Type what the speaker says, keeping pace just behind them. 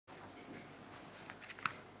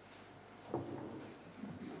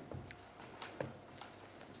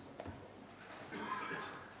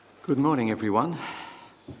Good morning, everyone.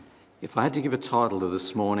 If I had to give a title to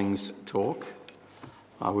this morning's talk,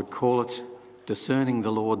 I would call it Discerning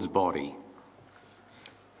the Lord's Body.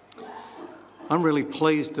 I'm really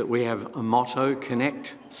pleased that we have a motto,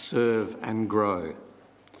 connect, serve and grow,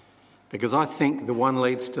 because I think the one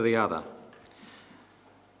leads to the other.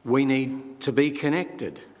 We need to be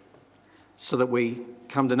connected so that we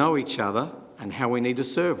come to know each other and how we need to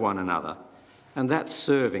serve one another, and that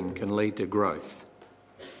serving can lead to growth.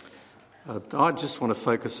 I just want to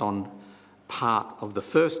focus on part of the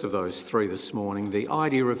first of those three this morning, the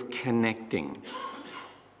idea of connecting.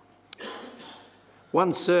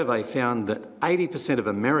 One survey found that 80% of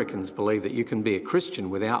Americans believe that you can be a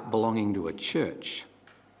Christian without belonging to a church.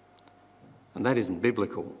 And that isn't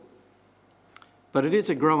biblical. But it is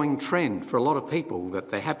a growing trend for a lot of people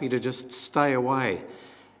that they're happy to just stay away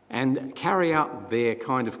and carry out their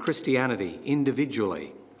kind of Christianity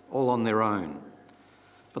individually, all on their own.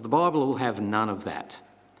 But the Bible will have none of that.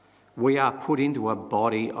 We are put into a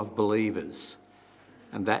body of believers,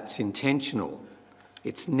 and that's intentional.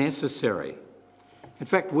 It's necessary. In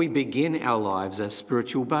fact, we begin our lives as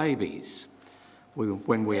spiritual babies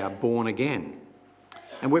when we are born again.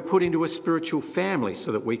 And we're put into a spiritual family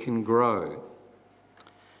so that we can grow.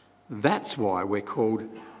 That's why we're called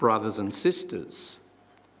brothers and sisters.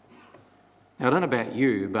 Now, I don't know about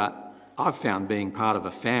you, but I've found being part of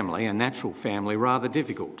a family, a natural family, rather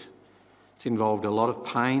difficult. It's involved a lot of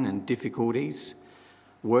pain and difficulties,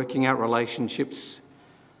 working out relationships,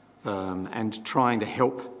 and trying to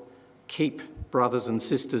help keep brothers and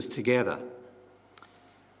sisters together.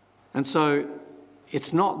 And so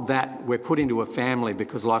it's not that we're put into a family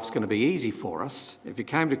because life's going to be easy for us. If you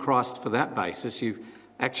came to Christ for that basis, you've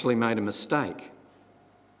actually made a mistake.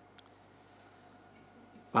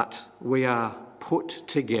 But we are put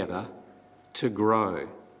together to grow,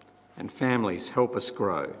 and families help us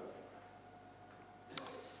grow.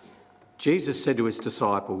 Jesus said to his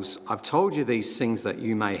disciples, "I've told you these things that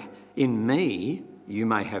in me you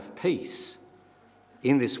may have peace.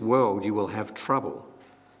 In this world you will have trouble,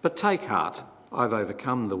 but take heart, I've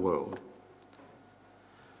overcome the world."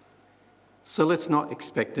 So let's not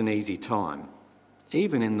expect an easy time,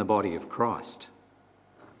 even in the body of Christ.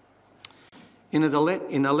 In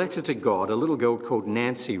a letter to God, a little girl called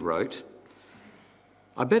Nancy wrote,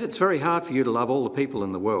 "I bet it's very hard for you to love all the people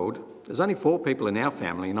in the world. There's only 4 people in our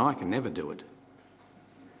family and I can never do it."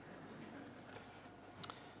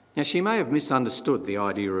 Now, she may have misunderstood the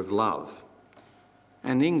idea of love,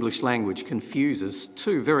 and the English language confuses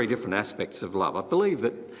 2 very different aspects of love. I believe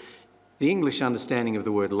that the English understanding of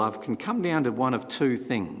the word love can come down to one of 2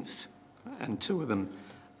 things, and 2 of them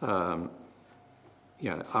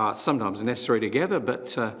are sometimes necessary together,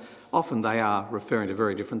 but often they are referring to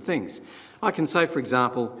very different things. I can say, for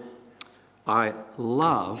example, I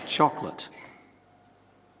love chocolate.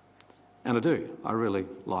 And I do. I really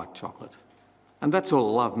like chocolate. And that's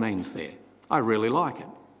all love means there. I really like it.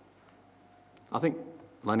 I think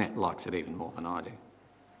Lynette likes it even more than I do.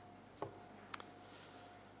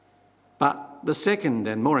 But the second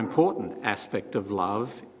and more important aspect of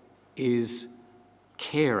love is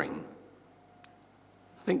caring.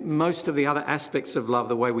 I think most of the other aspects of love,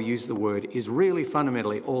 the way we use the word, is really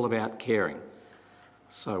fundamentally all about caring.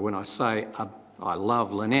 So when I say I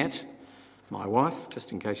love Lynette, my wife,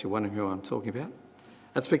 just in case you're wondering who I'm talking about,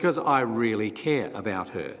 that's because I really care about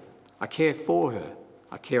her. I care for her.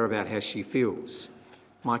 I care about how she feels.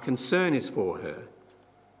 My concern is for her.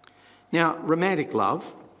 Now, romantic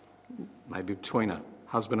love, maybe between a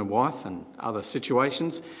husband and wife and other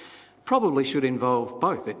situations, probably should involve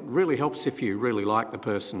both. It really helps if you really like the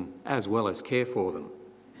person as well as care for them.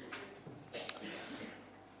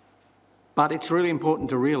 But it's really important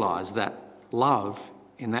to realise that love,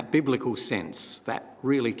 in that biblical sense, that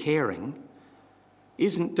really caring,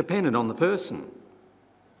 isn't dependent on the person.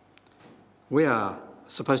 We are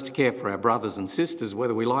supposed to care for our brothers and sisters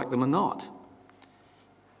whether we like them or not.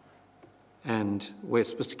 And we're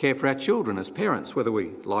supposed to care for our children as parents whether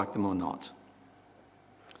we like them or not.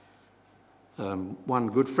 One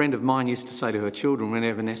good friend of mine used to say to her children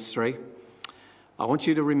whenever necessary, "I want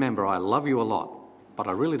you to remember I love you a lot, but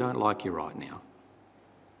I really don't like you right now."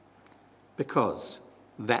 Because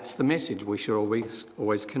that's the message we should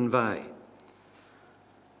always convey.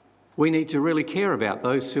 We need to really care about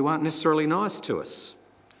those who aren't necessarily nice to us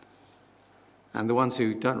and the ones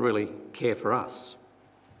who don't really care for us.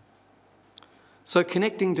 So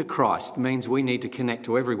connecting to Christ means we need to connect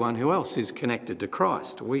to everyone who else is connected to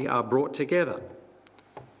Christ. We are brought together.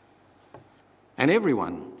 And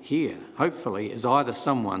everyone here, hopefully, is either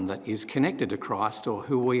someone that is connected to Christ or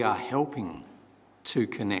who we are helping to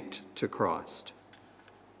connect to Christ.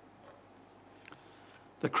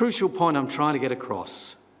 The crucial point I'm trying to get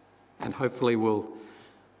across, and hopefully we'll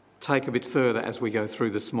take a bit further as we go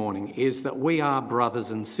through this morning, is that we are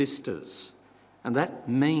brothers and sisters, and that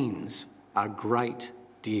means a great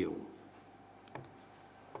deal.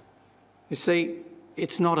 You see,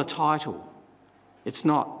 it's not a title. It's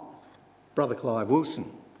not Brother Clive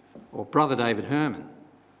Wilson or Brother David Hermann,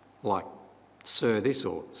 like Sir this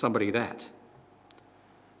or somebody that.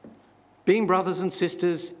 Being brothers and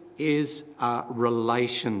sisters is a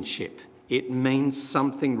relationship. It means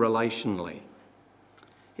something relationally.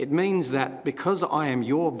 It means that because I am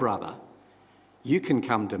your brother, you can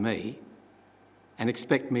come to me and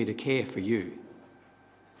expect me to care for you,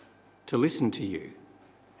 to listen to you,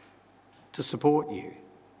 to support you,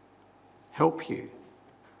 help you,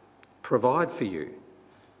 provide for you.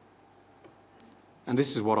 And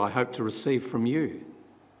this is what I hope to receive from you.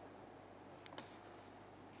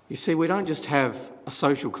 You see, we don't just have a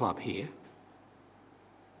social club here.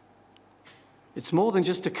 It's more than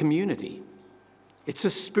just a community. It's a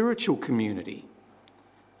spiritual community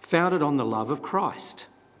founded on the love of Christ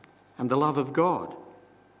and the love of God.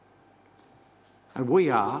 And we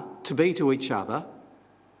are to be to each other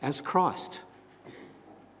as Christ.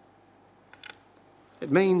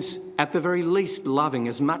 It means, at the very least, loving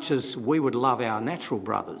as much as we would love our natural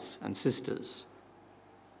brothers and sisters.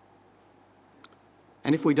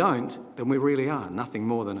 And if we don't, then we really are nothing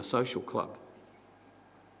more than a social club.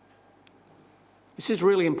 This is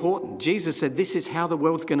really important. Jesus said this is how the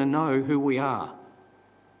world's going to know who we are.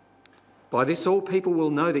 By this all people will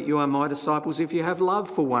know that you are my disciples if you have love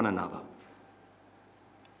for one another.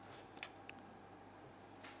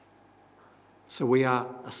 So we are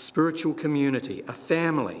a spiritual community, a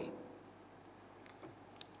family.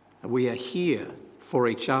 We are here for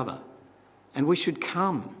each other. And we should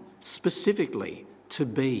come specifically to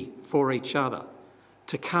be for each other,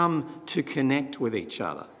 to come to connect with each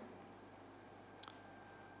other.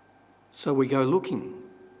 So we go looking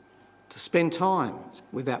to spend time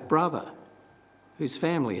with that brother whose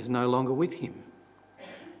family is no longer with him,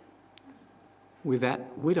 with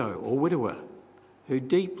that widow or widower who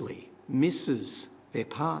deeply misses their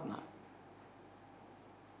partner,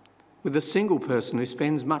 with the single person who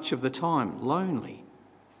spends much of the time lonely,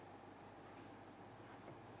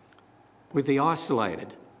 with the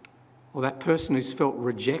isolated or that person who's felt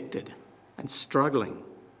rejected and struggling.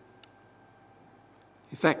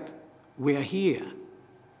 In fact, we are here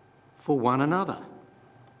for one another.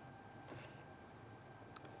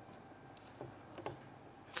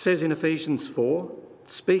 It says in Ephesians 4,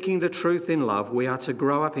 speaking the truth in love, we are to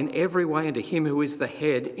grow up in every way into him who is the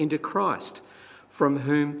head, into Christ, from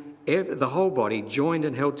whom the whole body, joined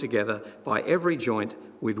and held together by every joint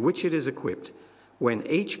with which it is equipped, when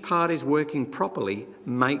each part is working properly,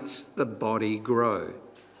 makes the body grow,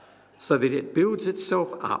 so that it builds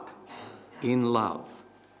itself up in love.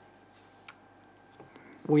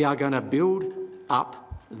 We are going to build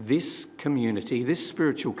up this community, this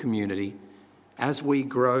spiritual community, as we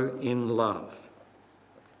grow in love,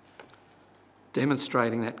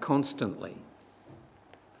 demonstrating that constantly.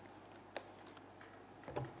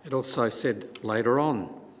 It also said later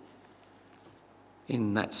on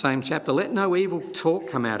in that same chapter, let no evil talk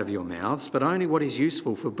come out of your mouths, but only what is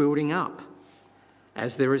useful for building up,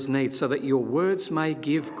 as there is need, so that your words may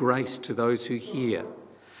give grace to those who hear.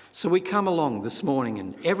 So we come along this morning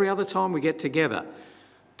and every other time we get together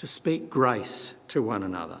to speak grace to one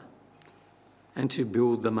another and to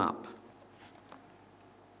build them up.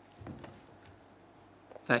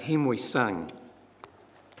 That hymn we sang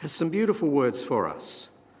has some beautiful words for us.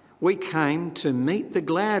 We came to meet the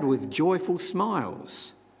glad with joyful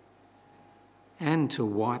smiles and to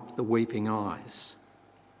wipe the weeping eyes.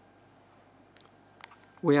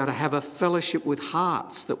 We are to have a fellowship with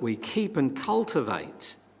hearts that we keep and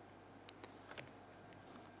cultivate.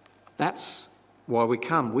 That's why we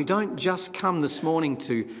come. We don't just come this morning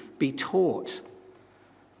to be taught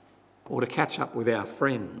or to catch up with our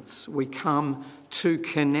friends. We come to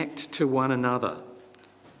connect to one another,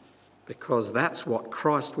 because that's what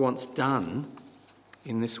Christ wants done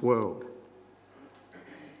in this world.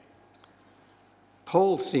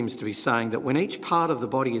 Paul seems to be saying that when each part of the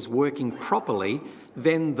body is working properly,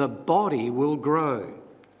 then the body will grow,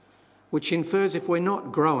 which infers if we're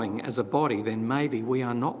not growing as a body, then maybe we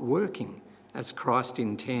are not working as Christ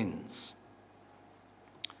intends.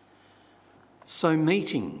 So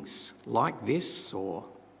meetings like this, or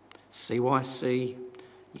CYC,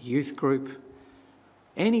 youth group,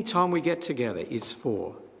 any time we get together is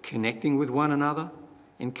for connecting with one another,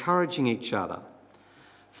 encouraging each other,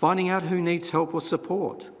 finding out who needs help or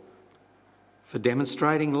support, for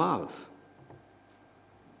demonstrating love.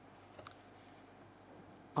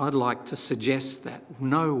 I'd like to suggest that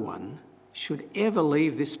no one should ever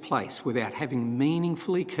leave this place without having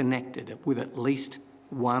meaningfully connected with at least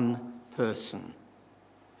one person.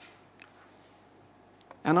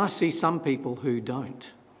 And I see some people who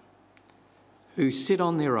don't, who sit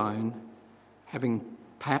on their own, having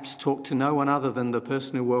perhaps talked to no one other than the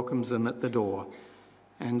person who welcomes them at the door,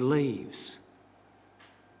 and leaves.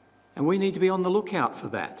 And we need to be on the lookout for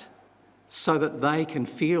that, so that they can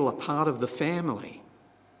feel a part of the family.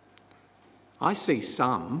 I see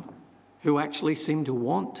some who actually seem to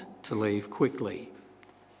want to leave quickly,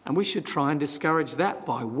 and we should try and discourage that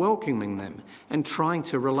by welcoming them and trying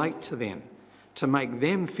to relate to them, to make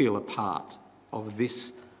them feel a part of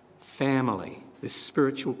this family, this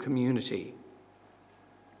spiritual community.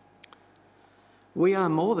 We are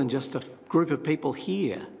more than just a group of people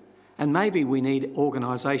here, and maybe we need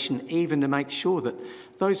organisation even to make sure that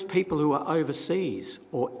those people who are overseas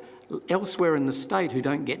or elsewhere in the state who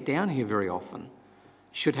don't get down here very often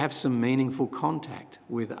should have some meaningful contact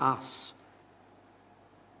with us.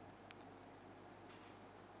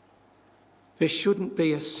 There shouldn't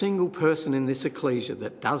be a single person in this ecclesia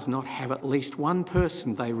that does not have at least one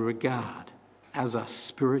person they regard as a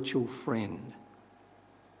spiritual friend.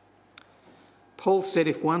 Paul said,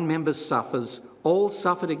 if one member suffers, all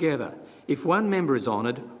suffer together. If one member is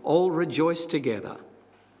honoured, all rejoice together.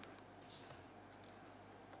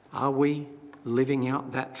 Are we living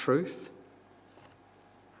out that truth?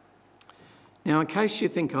 Now, in case you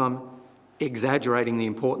think I'm exaggerating the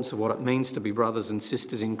importance of what it means to be brothers and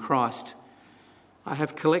sisters in Christ, I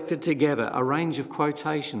have collected together a range of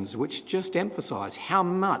quotations which just emphasise how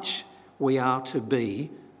much we are to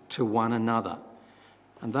be to one another.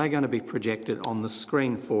 And they're going to be projected on the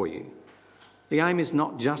screen for you. The aim is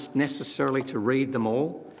not just necessarily to read them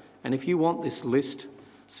all. And if you want this list,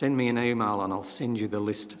 send me an email and I'll send you the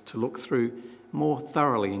list to look through more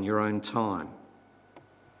thoroughly in your own time.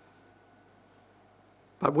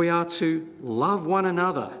 But we are to love one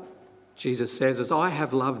another, Jesus says, as I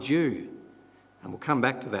have loved you. And we'll come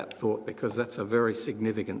back to that thought because that's a very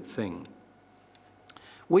significant thing.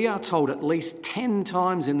 We are told at least 10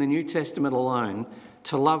 times in the New Testament alone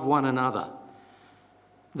to love one another.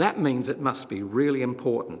 That means it must be really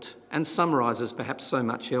important and summarises perhaps so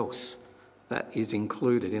much else that is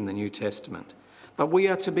included in the New Testament. But we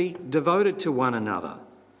are to be devoted to one another.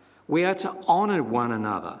 We are to honour one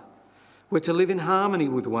another. We're to live in harmony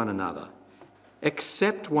with one another,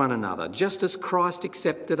 accept one another, just as Christ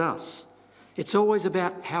accepted us. It's always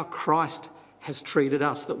about how Christ has treated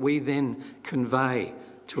us that we then convey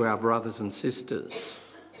to our brothers and sisters.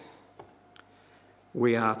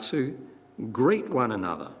 We are to greet one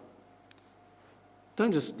another.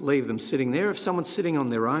 Don't just leave them sitting there. If someone's sitting on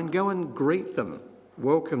their own, go and greet them,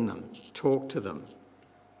 welcome them, talk to them.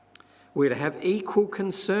 We're to have equal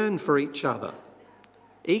concern for each other.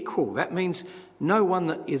 Equal, that means no one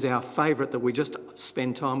that is our favourite that we just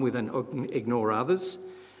spend time with and ignore others.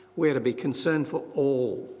 We are to be concerned for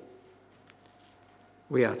all.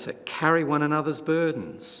 We are to carry one another's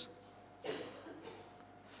burdens.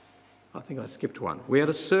 I think I skipped one. We are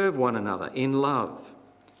to serve one another in love,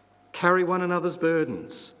 carry one another's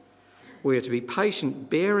burdens. We are to be patient,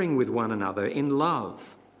 bearing with one another in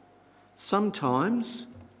love. Sometimes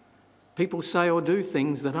people say or do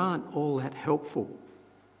things that aren't all that helpful,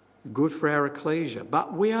 good for our ecclesia,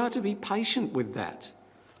 but we are to be patient with that,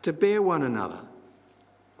 to bear one another.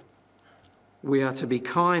 We are to be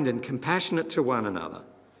kind and compassionate to one another.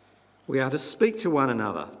 We are to speak to one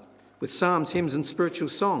another with psalms, hymns and spiritual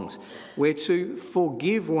songs. We're to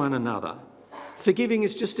forgive one another. Forgiving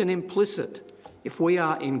is just an implicit. If we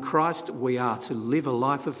are in Christ, we are to live a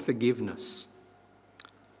life of forgiveness.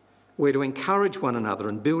 We're to encourage one another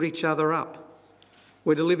and build each other up.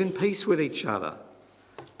 We're to live in peace with each other,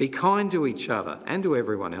 be kind to each other and to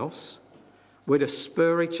everyone else. We're to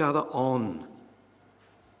spur each other on.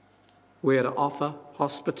 We are to offer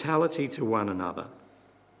hospitality to one another.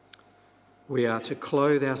 We are to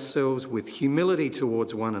clothe ourselves with humility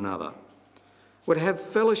towards one another. We're to have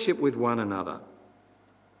fellowship with one another.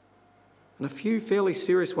 And a few fairly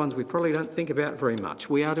serious ones we probably don't think about very much.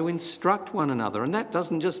 We are to instruct one another, and that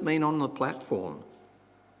doesn't just mean on the platform.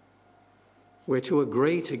 We're to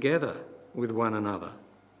agree together with one another.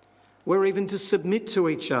 We're even to submit to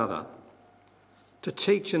each other, to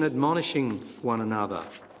teach and admonishing one another.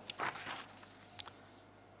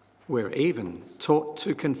 We're even taught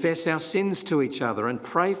to confess our sins to each other and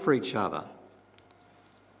pray for each other.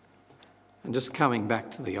 And just coming back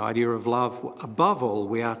to the idea of love, above all,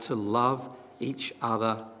 we are to love each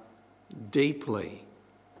other deeply.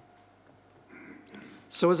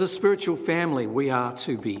 So as a spiritual family, we are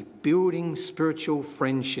to be building spiritual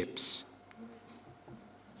friendships.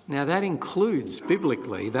 Now that includes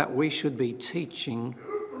biblically that we should be teaching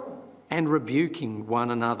and rebuking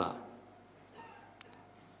one another.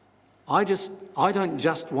 I don't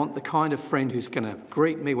just want the kind of friend who's going to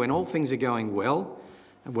greet me when all things are going well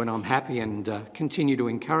and when I'm happy and continue to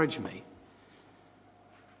encourage me.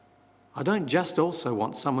 I don't just also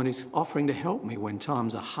want someone who's offering to help me when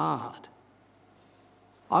times are hard.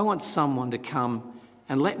 I want someone to come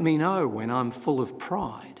and let me know when I'm full of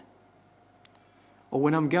pride or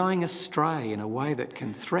when I'm going astray in a way that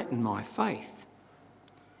can threaten my faith,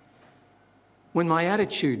 when my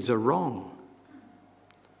attitudes are wrong.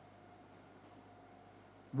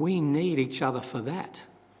 We need each other for that.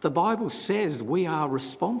 The Bible says we are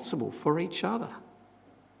responsible for each other.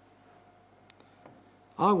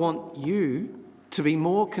 I want you to be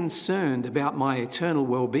more concerned about my eternal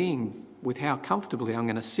well-being with how comfortably I'm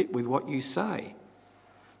going to sit with what you say,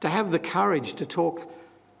 to have the courage to talk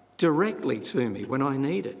directly to me when I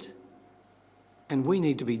need it. And we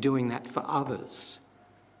need to be doing that for others.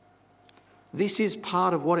 This is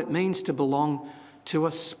part of what it means to belong to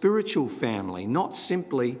a spiritual family, not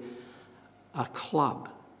simply a club.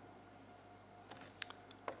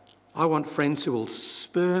 I want friends who will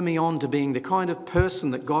spur me on to being the kind of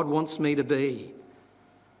person that God wants me to be,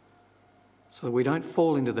 so that we don't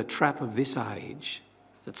fall into the trap of this age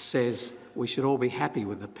that says we should all be happy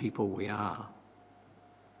with the people we are.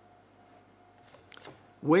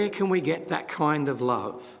 Where can we get that kind of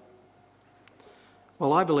love?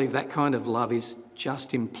 Well, I believe that kind of love is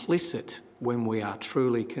just implicit when we are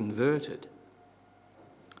truly converted.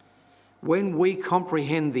 When we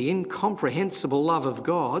comprehend the incomprehensible love of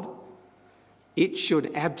God, it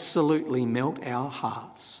should absolutely melt our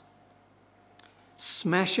hearts,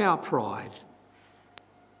 smash our pride,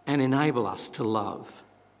 and enable us to love.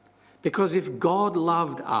 Because if God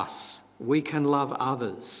loved us, we can love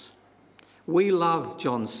others. We love,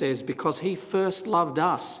 John says, because he first loved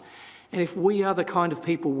us. And if we are the kind of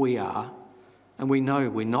people we are, and we know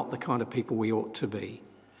we're not the kind of people we ought to be,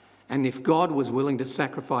 and if God was willing to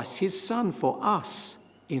sacrifice his Son for us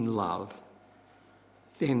in love,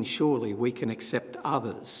 then surely we can accept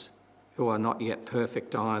others who are not yet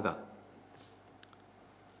perfect either.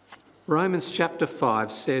 Romans chapter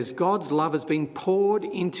 5 says, God's love has been poured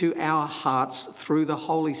into our hearts through the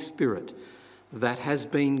Holy Spirit that has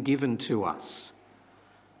been given to us.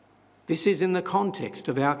 This is in the context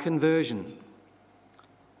of our conversion.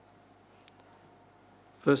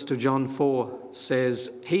 1 John 4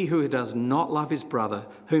 says, he who does not love his brother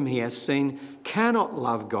whom he has seen cannot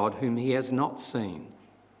love God whom he has not seen.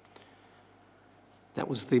 That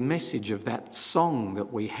was the message of that song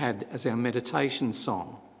that we had as our meditation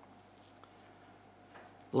song.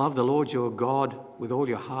 Love the Lord your God with all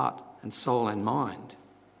your heart and soul and mind.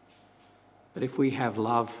 But if we have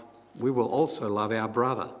love, we will also love our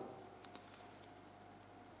brother.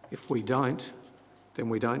 If we don't, then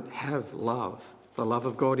we don't have love, the love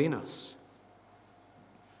of God in us.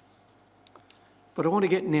 But I want to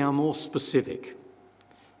get now more specific.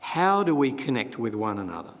 How do we connect with one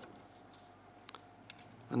another?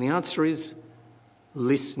 And the answer is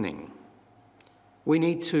listening. We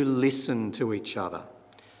need to listen to each other.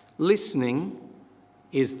 Listening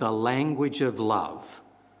is the language of love.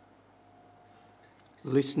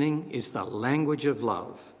 Listening is the language of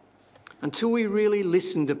love. Until we really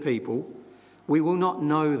listen to people, we will not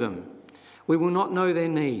know them. We will not know their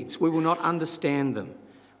needs. We will not understand them.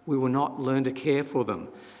 We will not learn to care for them.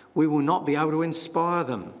 We will not be able to inspire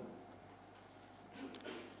them.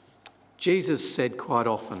 Jesus said quite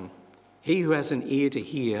often, he who has an ear to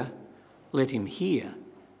hear, let him hear.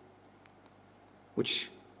 Which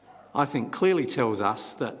I think clearly tells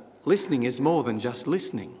us that listening is more than just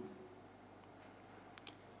listening.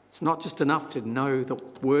 It's not just enough to know the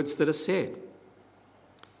words that are said.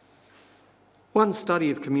 One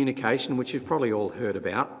study of communication, which you've probably all heard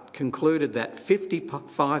about, concluded that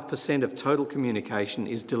 55% of total communication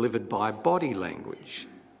is delivered by body language,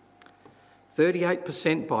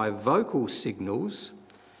 38% by vocal signals,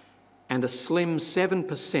 and a slim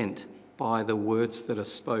 7% by the words that are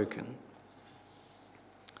spoken.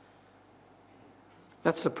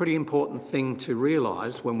 That's a pretty important thing to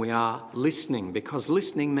realise when we are listening, because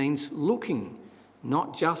listening means looking,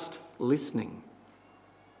 not just listening,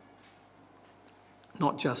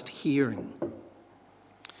 not just hearing.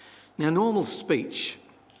 Now, normal speech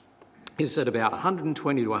is at about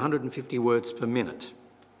 120 to 150 words per minute,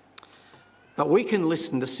 but we can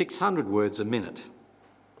listen to 600 words a minute.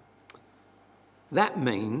 That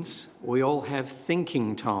means we all have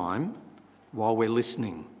thinking time while we're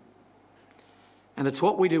listening. And it's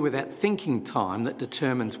what we do with that thinking time that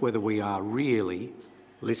determines whether we are really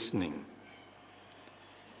listening.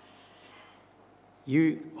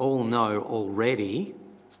 You all know already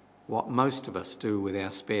what most of us do with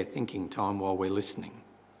our spare thinking time while we're listening.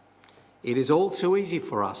 It is all too easy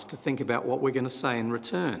for us to think about what we're going to say in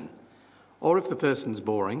return. Or if the person's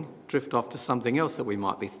boring, drift off to something else that we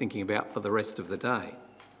might be thinking about for the rest of the day.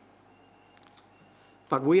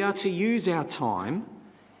 But we are to use our time,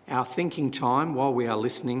 our thinking time while we are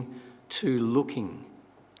listening, to looking,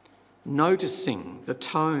 noticing the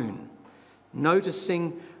tone,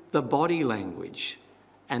 noticing the body language,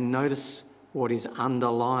 and notice what is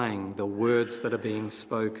underlying the words that are being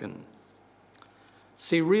spoken.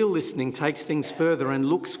 See, real listening takes things further and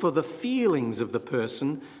looks for the feelings of the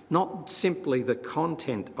person, not simply the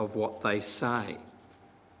content of what they say.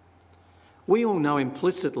 We all know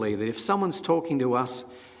implicitly that if someone's talking to us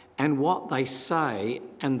and what they say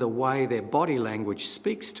and the way their body language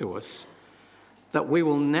speaks to us, that we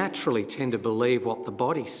will naturally tend to believe what the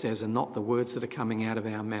body says and not the words that are coming out of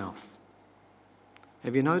our mouth.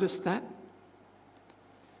 Have you noticed that?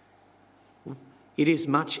 It is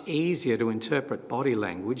much easier to interpret body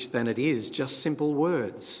language than it is just simple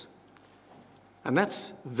words. And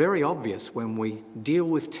that's very obvious when we deal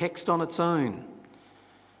with text on its own.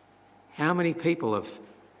 How many people have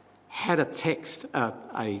had a text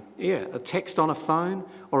on a phone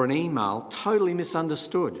or an email totally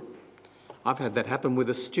misunderstood? I've had that happen with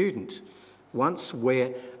a student once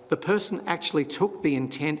where the person actually took the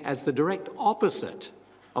intent as the direct opposite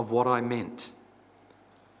of what I meant,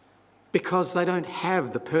 because they don't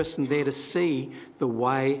have the person there to see the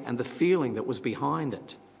way and the feeling that was behind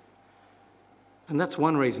it. And that's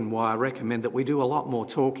one reason why I recommend that we do a lot more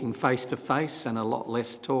talking face to face and a lot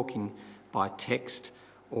less talking by text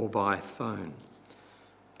or by phone.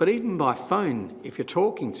 But even by phone, if you're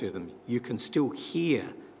talking to them, you can still hear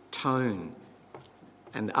tone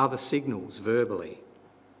and other signals verbally.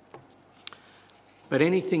 But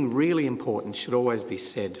anything really important should always be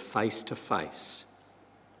said face to face.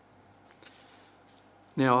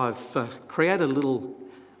 Now, I've created a little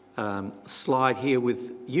slide here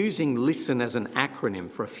with using listen as an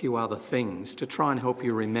acronym for a few other things to try and help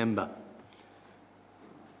you remember.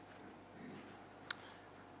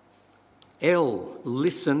 L,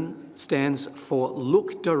 listen, stands for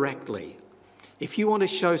look directly. If you want to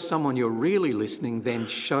show someone you're really listening, then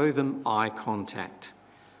show them eye contact.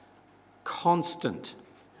 Constant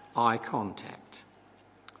eye contact.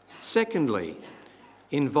 Secondly,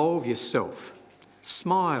 involve yourself.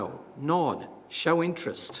 Smile, nod, show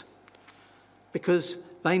interest, because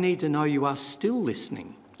they need to know you are still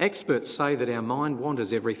listening. Experts say that our mind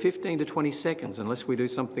wanders every 15 to 20 seconds unless we do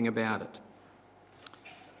something about it.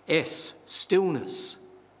 S, stillness.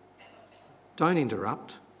 Don't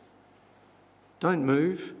interrupt. Don't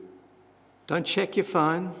move. Don't check your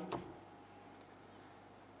phone.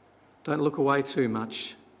 Don't look away too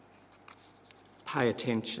much. Pay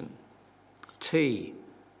attention. T,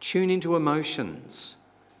 tune into emotions,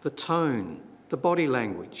 the tone, the body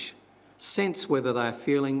language. Sense whether they are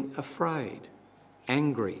feeling afraid,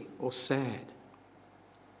 angry or sad.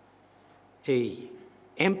 E,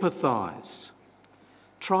 empathise.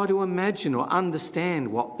 Try to imagine or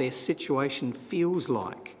understand what their situation feels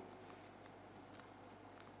like.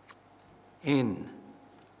 N,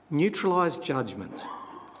 neutralise judgment.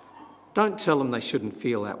 Don't tell them they shouldn't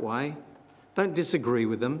feel that way. Don't disagree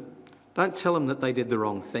with them. Don't tell them that they did the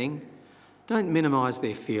wrong thing. Don't minimise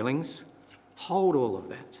their feelings. Hold all of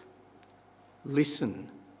that. Listen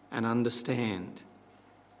and understand.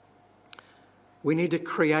 We need to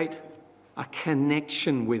create a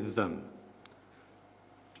connection with them.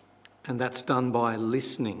 And that's done by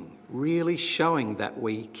listening, really showing that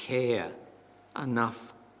we care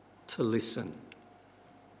enough to listen.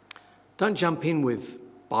 Don't jump in with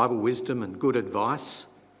Bible wisdom and good advice.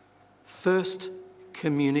 First,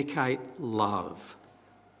 communicate love.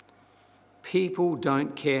 People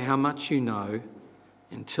don't care how much you know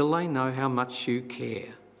until they know how much you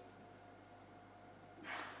care.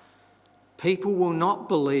 People will not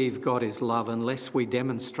believe God is love unless we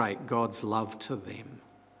demonstrate God's love to them.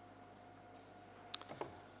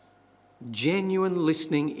 Genuine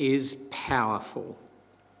listening is powerful.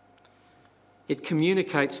 It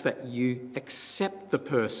communicates that you accept the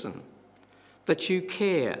person, that you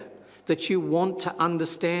care, that you want to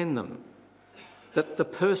understand them, that the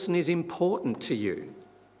person is important to you.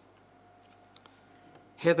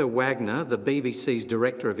 Heather Wagner, the BBC's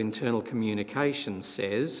Director of Internal Communications,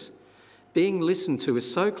 says, being listened to is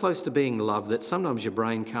so close to being loved that sometimes your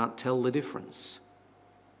brain can't tell the difference.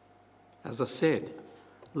 As I said,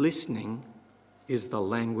 listening is the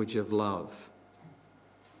language of love.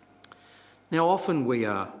 Now, often we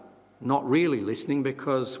are not really listening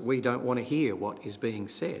because we don't want to hear what is being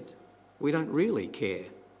said. We don't really care.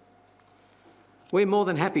 We're more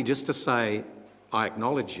than happy just to say, I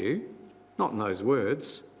acknowledge you, not in those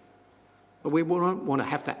words, but we won't want to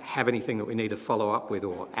have anything that we need to follow up with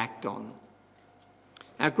or act on.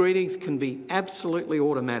 Our greetings can be absolutely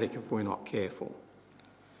automatic if we're not careful.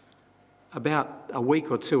 About a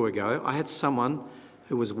week or two ago, I had someone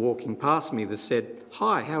who was walking past me that said,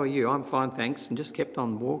 "Hi, how are you? I'm fine, thanks," and just kept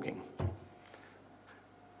on walking.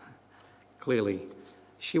 Clearly,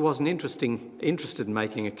 she wasn't interested in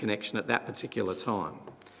making a connection at that particular time.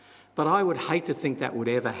 But I would hate to think that would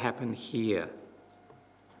ever happen here.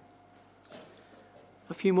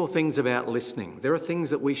 A few more things about listening. There are things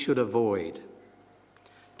that we should avoid.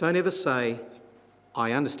 Don't ever say,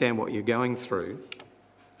 "I understand what you're going through,"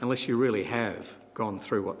 unless you really have gone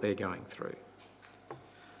through what they're going through.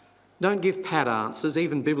 Don't give pat answers,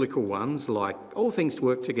 even biblical ones, like "all things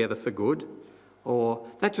work together for good," or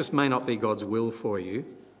 "that just may not be God's will for you."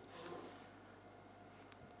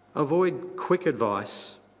 Avoid quick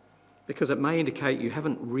advice because it may indicate you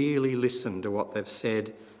haven't really listened to what they've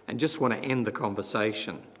said and just want to end the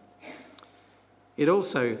conversation. It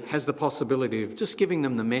also has the possibility of just giving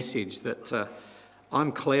them the message that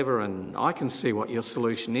I'm clever and I can see what your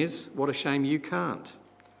solution is. What a shame you can't.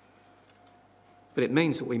 But it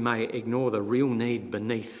means that we may ignore the real need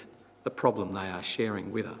beneath the problem they are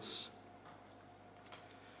sharing with us.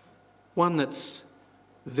 One that's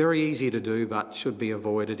very easy to do but should be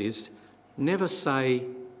avoided is never say,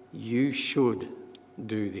 "You should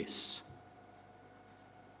do this."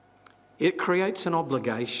 It creates an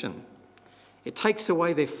obligation. It takes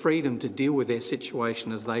away their freedom to deal with their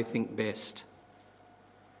situation as they think best.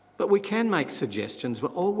 But we can make suggestions,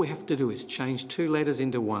 but all we have to do is change 2 letters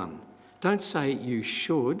into 1. Don't say "you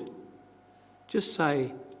should," just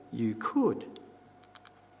say "you could."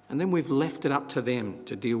 And then we've left it up to them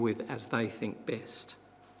to deal with as they think best,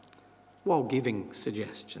 while giving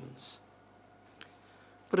suggestions.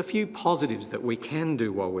 But a few positives that we can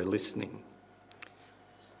do while we're listening.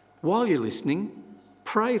 While you're listening,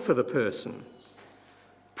 pray for the person.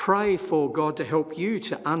 Pray for God to help you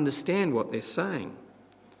to understand what they're saying.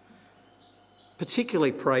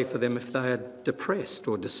 Particularly pray for them if they are depressed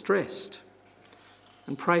or distressed.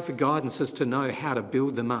 And pray for guidance as to know how to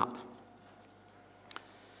build them up.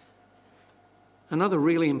 Another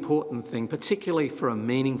really important thing, particularly for a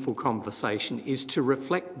meaningful conversation, is to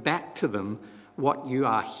reflect back to them what you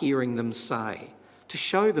are hearing them say, to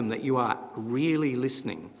show them that you are really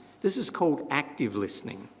listening. This is called active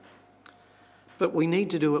listening. But we need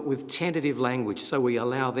to do it with tentative language so we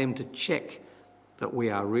allow them to check that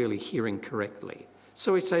we are really hearing correctly.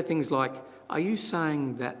 So we say things like, "Are you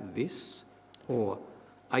saying that this?" Or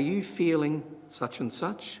 "Are you feeling such and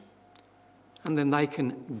such?" And then they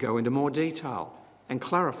can go into more detail and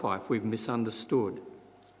clarify if we've misunderstood.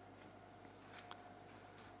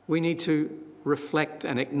 We need to reflect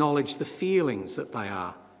and acknowledge the feelings that they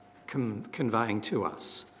are conveying to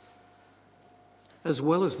us, as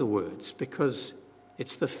well as the words, because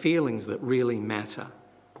it's the feelings that really matter.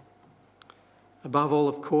 Above all,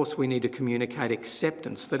 of course, we need to communicate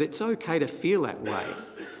acceptance, that it's okay to feel that way,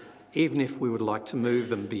 even if we would like to move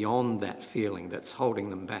them beyond that feeling that's holding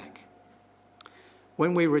them back.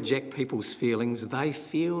 When we reject people's feelings, they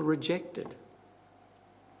feel rejected.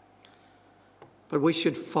 But we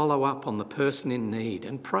should follow up on the person in need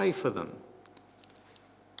and pray for them.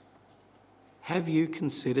 Have you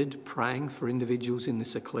considered praying for individuals in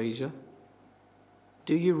this ecclesia?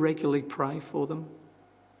 Do you regularly pray for them?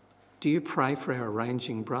 Do you pray for our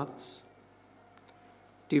arranging brothers?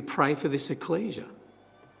 Do you pray for this ecclesia?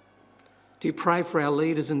 Do you pray for our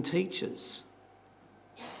leaders and teachers?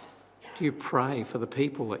 Do you pray for the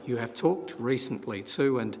people that you have talked recently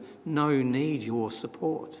to and know need your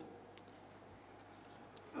support?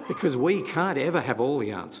 Because we can't ever have all the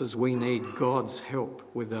answers. We need God's help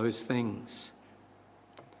with those things.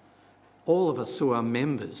 All of us who are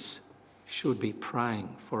members should be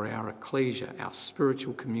praying for our ecclesia, our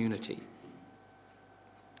spiritual community.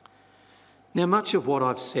 Now, much of what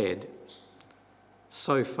I've said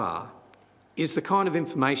so far is the kind of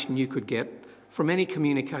information you could get from any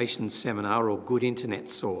communications seminar or good internet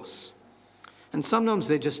source. And sometimes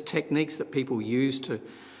they're just techniques that people use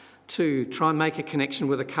to try and make a connection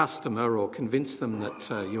with a customer or convince them that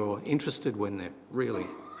you're interested when they're really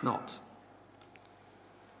not.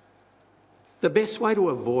 The best way to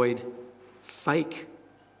avoid fake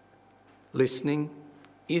listening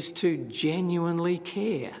is to genuinely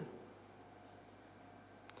care.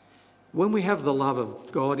 When we have the love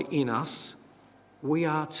of God in us, we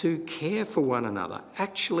are to care for one another,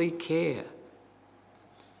 actually care,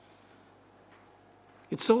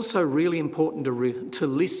 It's also really important to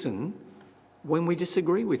listen when we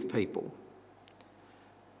disagree with people.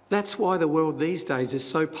 That's why the world these days is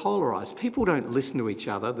so polarised. People don't listen to each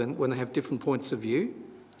other when they have different points of view.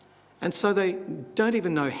 And so they don't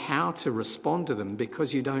even know how to respond to them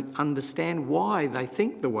because you don't understand why they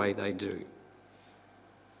think the way they do.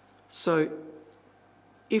 So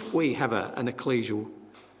if we have an ecclesial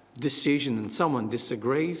decision and someone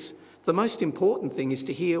disagrees, the most important thing is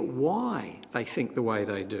to hear why they think the way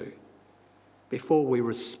they do before we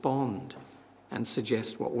respond and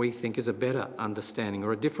suggest what we think is a better understanding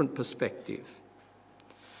or a different perspective.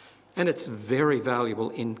 And it's very valuable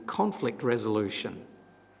in conflict resolution.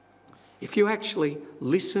 If you actually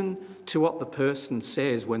listen to what the person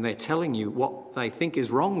says when they're telling you what they think is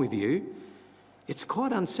wrong with you, it's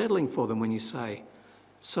quite unsettling for them when you say,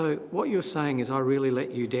 "So what you're saying is I really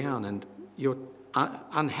let you down and you're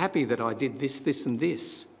unhappy that I did this, this and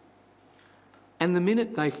this." And the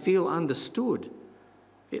minute they feel understood,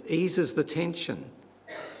 it eases the tension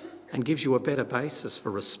and gives you a better basis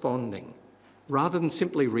for responding, rather than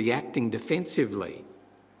simply reacting defensively.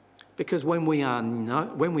 Because when we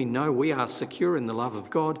know we are secure in the love of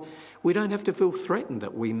God, we don't have to feel threatened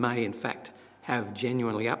that we may in fact have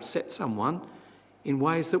genuinely upset someone in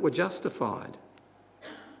ways that were justified.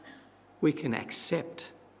 We can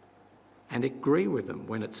accept and agree with them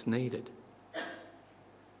when it's needed.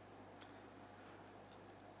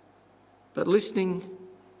 But listening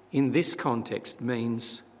in this context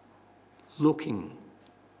means looking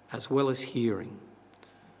as well as hearing.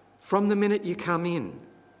 From the minute you come in,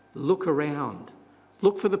 look around.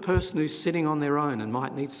 Look for the person who's sitting on their own and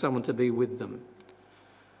might need someone to be with them.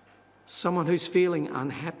 Someone who's feeling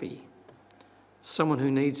unhappy. Someone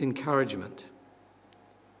who needs encouragement.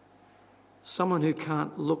 Someone who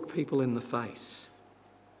can't look people in the face.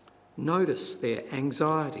 Notice their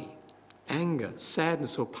anxiety, anger,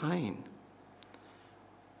 sadness or pain.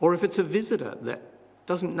 Or if it's a visitor that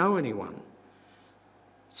doesn't know anyone.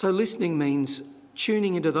 So listening means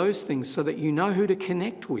tuning into those things so that you know who to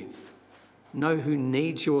connect with, know who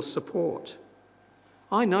needs your support.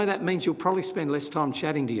 I know that means you'll probably spend less time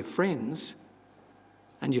chatting to your friends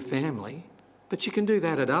and your family, but you can do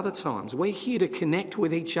that at other times. We're here to connect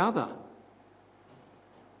with each other,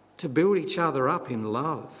 to build each other up in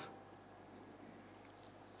love.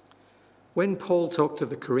 When Paul talked to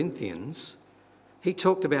the Corinthians, he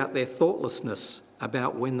talked about their thoughtlessness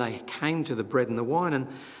about when they came to the bread and the wine, and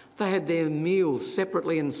they had their meals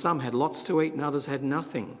separately, and some had lots to eat and others had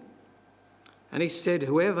nothing. And he said,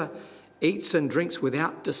 "Whoever eats and drinks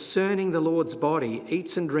without discerning the Lord's body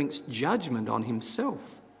eats and drinks judgment on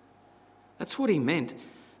himself." That's what he meant.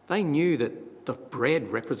 They knew that the bread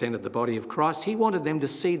represented the body of Christ. He wanted them to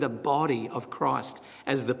see the body of Christ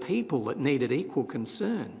as the people that needed equal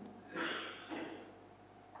concern.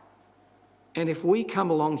 And if we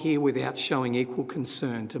come along here without showing equal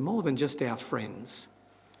concern to more than just our friends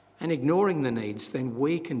and ignoring the needs, then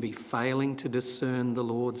we can be failing to discern the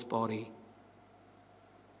Lord's body.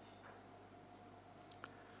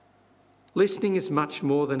 Listening is much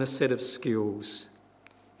more than a set of skills.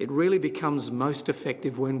 It really becomes most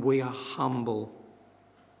effective when we are humble.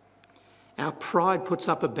 Our pride puts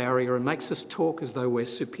up a barrier and makes us talk as though we're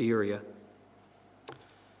superior.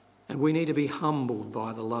 And we need to be humbled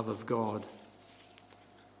by the love of God.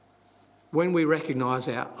 When we recognise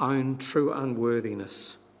our own true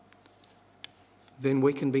unworthiness, then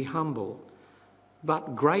we can be humble,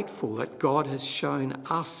 but grateful that God has shown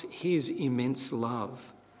us his immense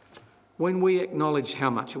love. When we acknowledge how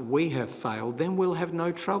much we have failed, then we'll have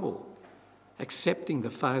no trouble accepting the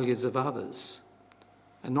failures of others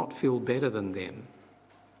and not feel better than them,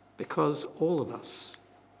 because all of us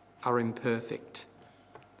are imperfect.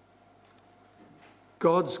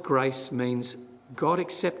 God's grace means God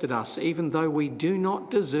accepted us even though we do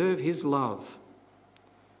not deserve his love.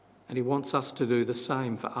 And he wants us to do the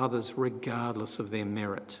same for others regardless of their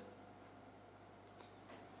merit.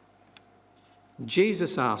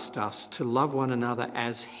 Jesus asked us to love one another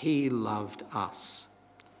as he loved us.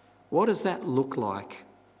 What does that look like?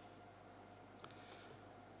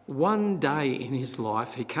 One day in his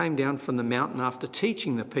life, he came down from the mountain after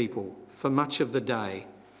teaching the people for much of the day.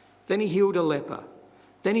 Then he healed a leper.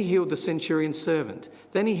 Then he healed the centurion's servant.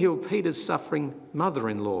 Then he healed Peter's suffering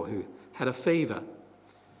mother-in-law who had a fever.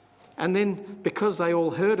 And then, because they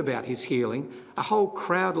all heard about his healing, a whole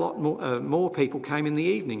crowd, more people came in the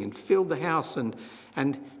evening and filled the house,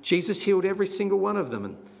 and Jesus healed every single one of them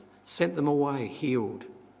and sent them away healed.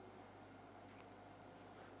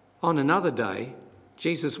 On another day,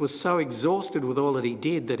 Jesus was so exhausted with all that he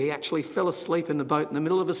did that he actually fell asleep in the boat in the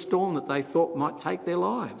middle of a storm that they thought might take their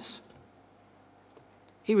lives.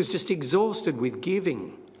 He was just exhausted with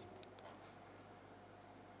giving.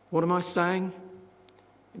 What am I saying?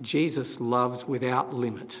 Jesus loves without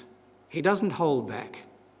limit. He doesn't hold back.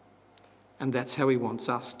 And that's how he wants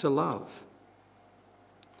us to love.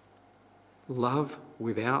 Love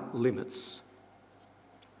without limits.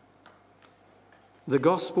 The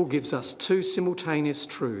gospel gives us two simultaneous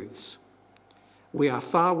truths. We are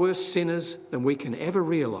far worse sinners than we can ever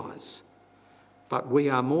realise, but we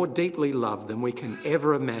are more deeply loved than we can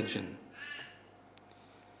ever imagine.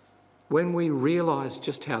 When we realise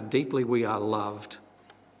just how deeply we are loved,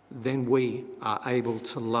 then we are able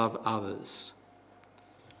to love others.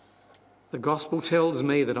 The gospel tells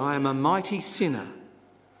me that I am a mighty sinner,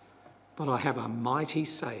 but I have a mighty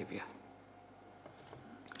Saviour.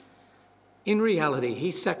 In reality,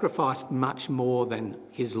 he sacrificed much more than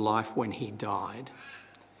his life when he died.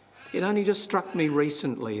 It only just struck me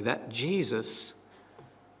recently that Jesus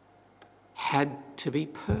had to be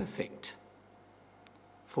perfect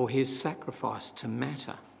for his sacrifice to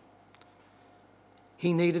matter.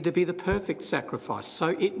 He needed to be the perfect sacrifice, so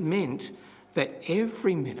it meant that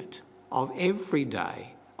every minute of every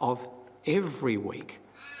day, of every week,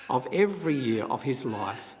 of every year of his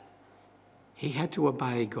life, he had to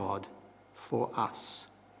obey God for us,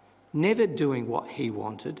 never doing what he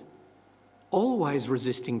wanted, always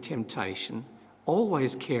resisting temptation,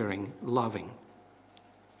 always caring, loving.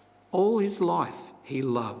 All his life he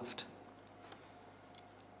loved.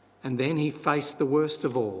 And then he faced the worst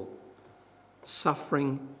of all,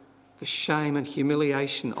 suffering the shame and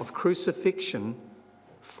humiliation of crucifixion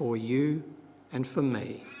for you and for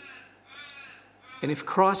me. And if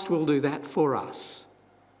Christ will do that for us,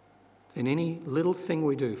 then any little thing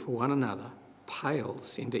we do for one another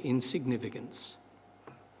pales into insignificance.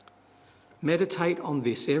 Meditate on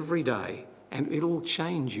this every day and it'll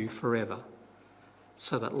change you forever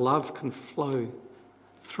so that love can flow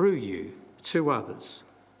through you to others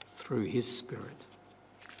through his Spirit.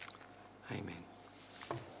 Amen.